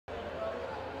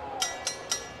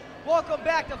Welcome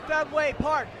back to Fenway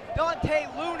Park. Dante,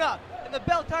 Luna, and the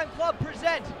Bell Time Club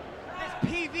present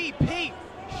this PvP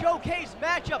showcase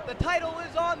matchup. The title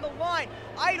is on the line.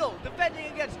 Idol defending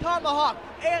against Tomahawk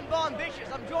and Von Vicious.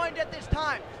 I'm joined at this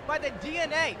time by the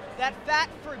DNA that Fat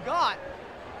forgot,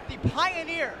 the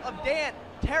pioneer of Dante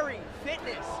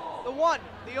Fitness, the one,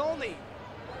 the only,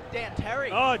 Dante.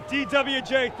 Oh,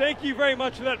 DWJ, thank you very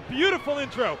much for that beautiful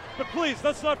intro. But please,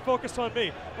 let's not focus on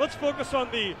me. Let's focus on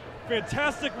the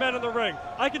fantastic men in the ring.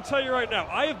 I can tell you right now,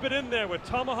 I have been in there with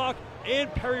Tomahawk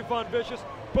and Perry Von Vicious.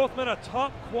 Both men are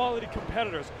top quality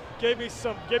competitors. Gave me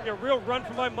a real run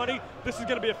for my money. This is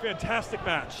going to be a fantastic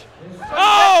match.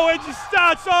 Oh, it just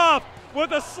starts off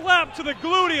with a slap to the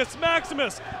gluteus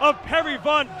maximus of Perry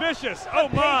Von Vicious. Oh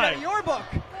my! Your book.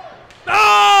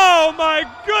 Oh my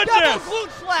goodness! Double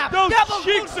glute slap. Those Double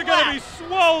cheeks are going to be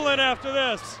swollen after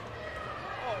this.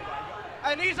 Oh my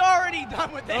God! And he's already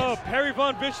done with this. Oh, Perry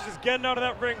Von Vicious is getting out of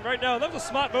that ring right now. That was a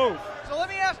smart move. So let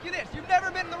me ask you this: you've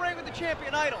never been in the ring with the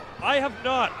champion Idol. I have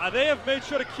not. They have made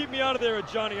sure to keep me out of there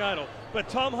at Jonny Idol. But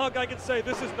Tomahawk, I can say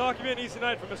this is knocking me an easy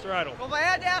night for Mr. Idol. Well, if I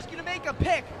had to ask you to make a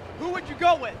pick, who would you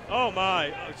go with? Oh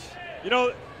my! You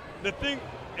know, the thing,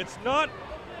 it's not.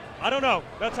 I don't know.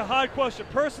 That's a hard question.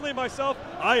 Personally, myself,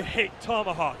 I hate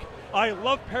Tomahawk. I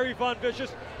love Perry Von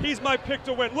Vicious. He's my pick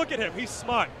to win. Look at him. He's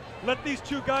smart. Let these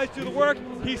two guys do the work.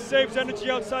 He saves energy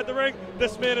outside the ring.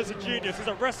 This man is a genius. He's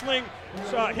a wrestling.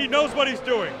 He knows what he's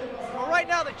doing. Well, right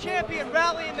now, the champion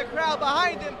rallying the crowd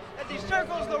behind him as he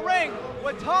circles the ring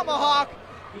with Tomahawk.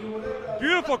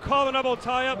 Beautiful collar elbow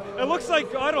tie-up. It looks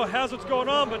like Idol has what's going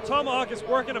on, but Tomahawk is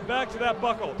working him back to that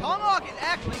buckle. Tomahawk is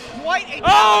actually quite a...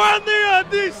 Oh,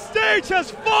 and the stage has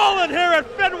fallen here at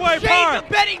Fenway Park.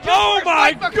 Oh,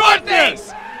 my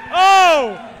goodness.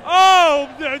 Oh,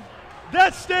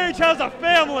 that stage has a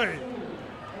family.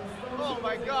 Oh,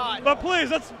 my God. But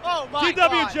please, let's... Oh, my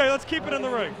DWJ, God. let's keep it in the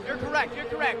ring. You're correct, you're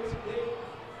correct.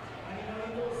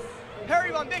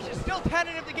 Perry Von Vicious still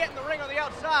tentative to get in the ring on the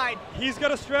outside. He's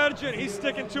got a strategy and he's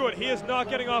sticking to it. He is not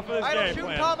getting off of his game shoot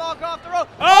plan. Tomahawk off the rope.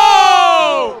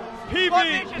 Oh! PB!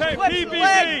 Right into the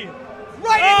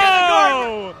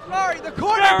guard. Sorry, the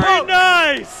corner Very post.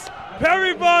 nice!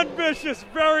 Perry Von Vicious,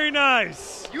 very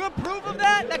nice. You approve of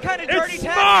that? That kind of dirty It's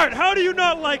tactic? smart. How do you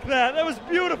not like that? That was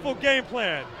beautiful game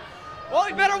plan. Well,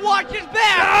 he better watch his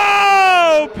back.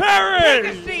 Oh, Perry!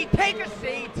 Take a seat, take a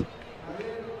seat.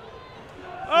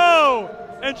 Oh,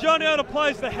 and Jonny out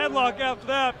applies the headlock after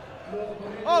that.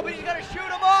 Oh, but he's going to shoot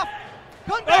him off.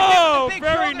 Come back with the big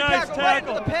very shoulder nice tackle right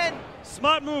into the pin.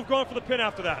 Smart move going for the pin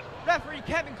after that. Referee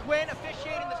Kevin Quinn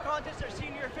officiating this contest, our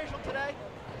senior official today.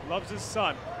 Loves his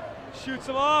son. Shoots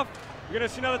him off. You're going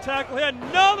to see another tackle here.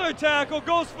 Another tackle.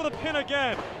 Goes for the pin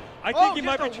again. I think he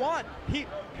might be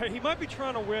he might be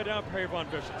trying to wear down Perry Von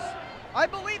Vicious. I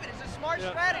believe it. It's a smart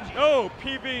strategy. Oh,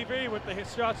 PBV with the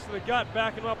shots to the gut,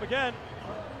 backing him up again.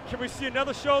 Can we see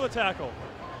another shoulder tackle?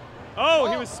 Oh,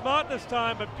 he was smart this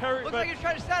time, but Perry... Looks like he's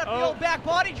trying to set up the old back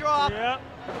body drop. Yeah.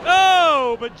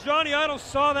 Oh, but Jonny Idol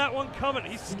saw that one coming.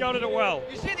 He scouted it well.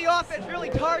 You see the offense really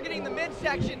targeting the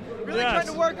midsection, really trying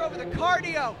to work over the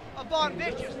cardio of Von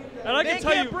Vicious. And I can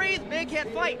tell you, man can't breathe, man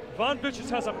can't fight. Von Vicious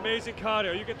has amazing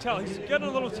cardio. You can tell he's getting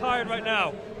a little tired right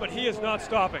now, but he is not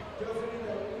stopping.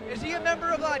 Is he a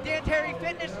member of Dante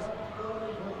Fitness?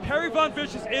 Perry Von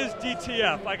Vicious is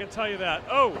DTF, I can tell you that.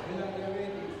 Oh,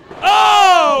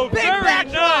 very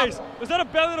nice. Was that a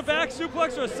belly to back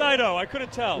suplex or a side-O? I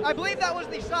couldn't tell. I believe that was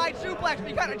the side suplex, but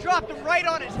he kind of dropped him right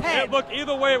on his head. Yeah, look,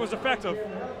 either way, it was effective.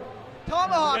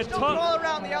 Tomahawk still crawling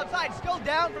around the outside, still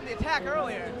down from the attack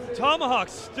earlier. Tomahawk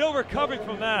still recovering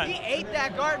from that. He ate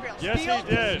that guardrail. Yes, he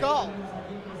did. Skull.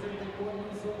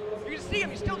 You can see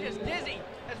him, he's still just dizzy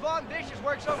as Von Vicious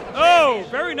works over the champion.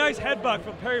 Very nice headbutt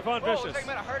from Perry Von Vicious. Looks like he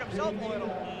might have hurt himself a little.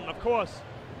 Of course.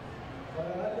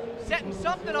 Setting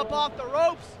something up off the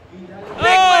ropes.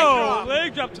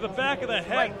 Leg drop to the back of the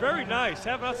head. Very nice.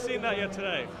 Have not seen that yet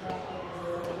today.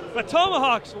 But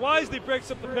Tomahawk wisely breaks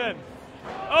up the pin.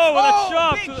 Oh, with a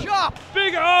chop. Big chop.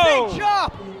 Big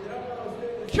chop.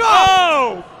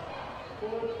 Chop.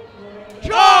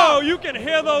 Oh, you can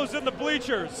hear those in the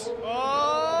bleachers.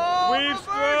 Weaves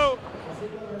through.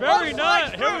 Very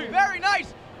nice. Very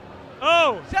nice.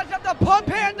 Oh. Sets up the pump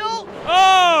handle.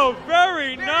 Oh,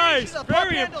 very nice.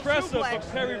 Very impressive from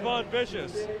Perry Von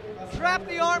Vicious. Trapped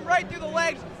the arm right through the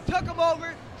legs, took him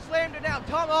over, slammed it down.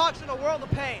 Tomahawk's in a world of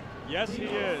pain. Yes, he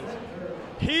is.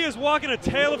 He is walking a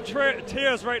tale of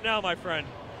tears right now, my friend.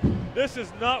 This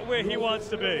is not where he wants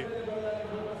to be.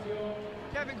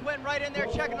 Kevin Quinn right in there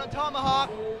checking on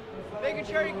Tomahawk, making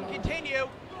sure he can continue.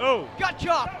 Oh. Gut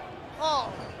chop.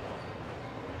 Oh.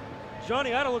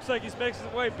 Jonny Idol looks like he's making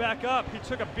his way back up. He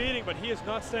took a beating, but he is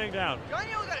not staying down. Jonny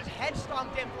Idol got his head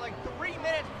stomped in for like 3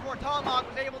 minutes before Tomahawk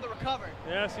was able to recover.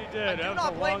 Yes, he did. I do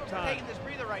not blame him for taking this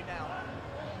breather right now.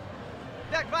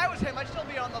 In fact, if I was him, I'd still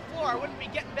be on the floor. I wouldn't be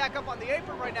getting back up on the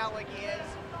apron right now like he is.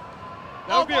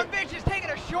 Oh, Von Bitch is taking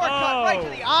a shortcut right to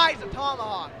the eyes of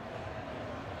Tomahawk.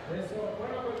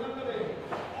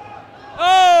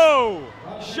 Oh!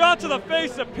 Shot to the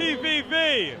face of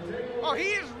PVV. Oh, he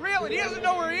is reeling. He doesn't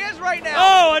know where he is right now.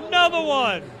 Oh, another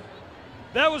one.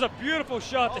 That was a beautiful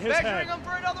shot to his head. Measuring him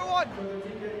for another one.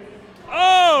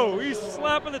 Oh, he's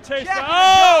slapping the taste out.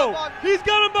 Oh, he's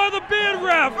got him by the beard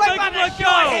wrap. Right by the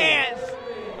short hands.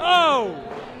 Oh.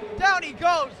 Down he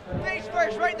goes. Face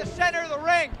first right in the center of the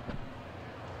ring.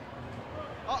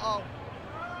 Uh-oh.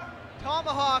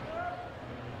 Tomahawk.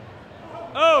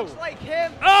 Oh. Looks like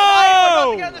him.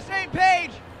 Oh. They're on the same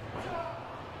page.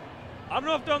 I don't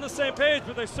know if they're on the same page,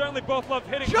 but they certainly both love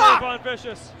hitting Von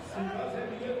Vicious.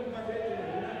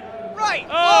 Right.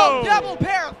 Oh, double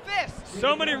pair of fists.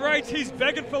 So many rights, he's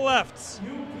begging for lefts.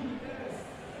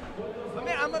 I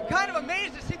mean, I'm kind of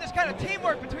amazed to see this kind of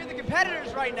teamwork between the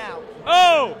competitors right now.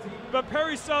 Oh, but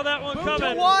Perry saw that one Boot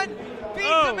coming. to one,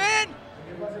 feeds him in.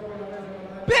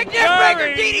 Big neck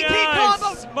breaker, DDT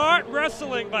combo. Smart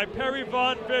wrestling by Perry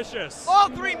Von Vicious. All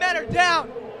 3 men are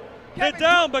down. They're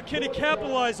down, but can he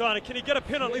capitalize on it? Can he get a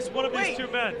pin on at least one of these 2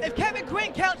 men? If Kevin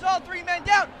Quinn counts all 3 men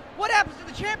down, what happens to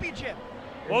the championship?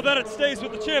 Well, then it stays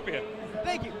with the champion.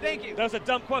 Thank you, thank you. That was a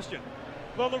dumb question.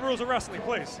 Learn the rules of wrestling,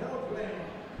 please.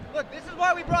 Look, this is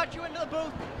why we brought you into the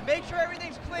booth, to make sure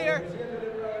everything's clear.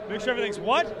 Make sure everything's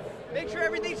what? Make sure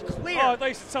everything's clear. Oh, I thought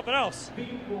you said something else.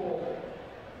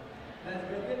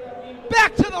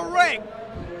 Back to the ring.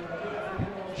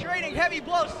 Trading heavy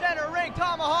blows center ring,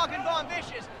 Tomahawk and Von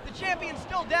Vicious. The champion's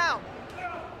still down.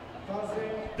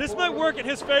 This might work in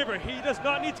his favor. He does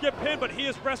not need to get pinned, but he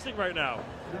is resting right now.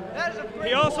 That is a great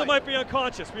He also point. might be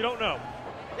unconscious. We don't know.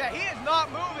 Yeah, he is not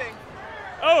moving.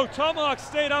 Oh, Tomahawk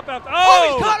stayed up after.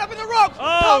 Oh, he's caught up in the ropes.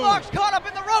 Oh. Tomahawk's caught up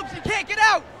in the ropes. He can't get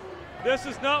out. This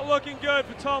is not looking good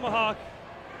for Tomahawk.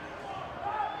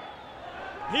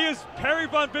 Perry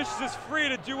Von Vicious is free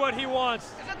to do what he wants.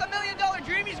 Is that the $1 million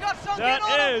dream he's got sunk in on him?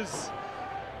 That is.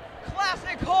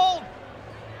 Classic hold.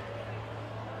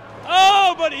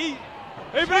 Oh, but he's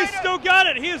still got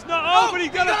it. He is not. Oh, but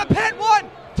he's got a pin. 1,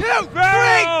 2, 3.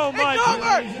 Oh, my it's over.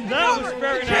 goodness. That was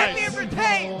very nice. The champion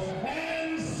retains.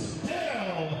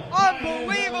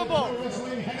 Unbelievable.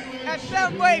 At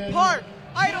Fenway Park,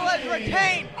 Idol has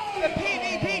retained the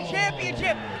PvP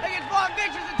championship against Von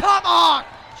Vicious and Tomahawk.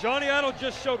 Jonny Idol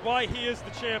just showed why he is the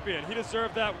champion. He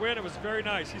deserved that win. It was very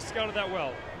nice. He scouted that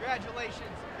well. Congratulations.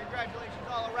 Congratulations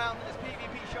all around in this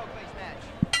PvP showcase match.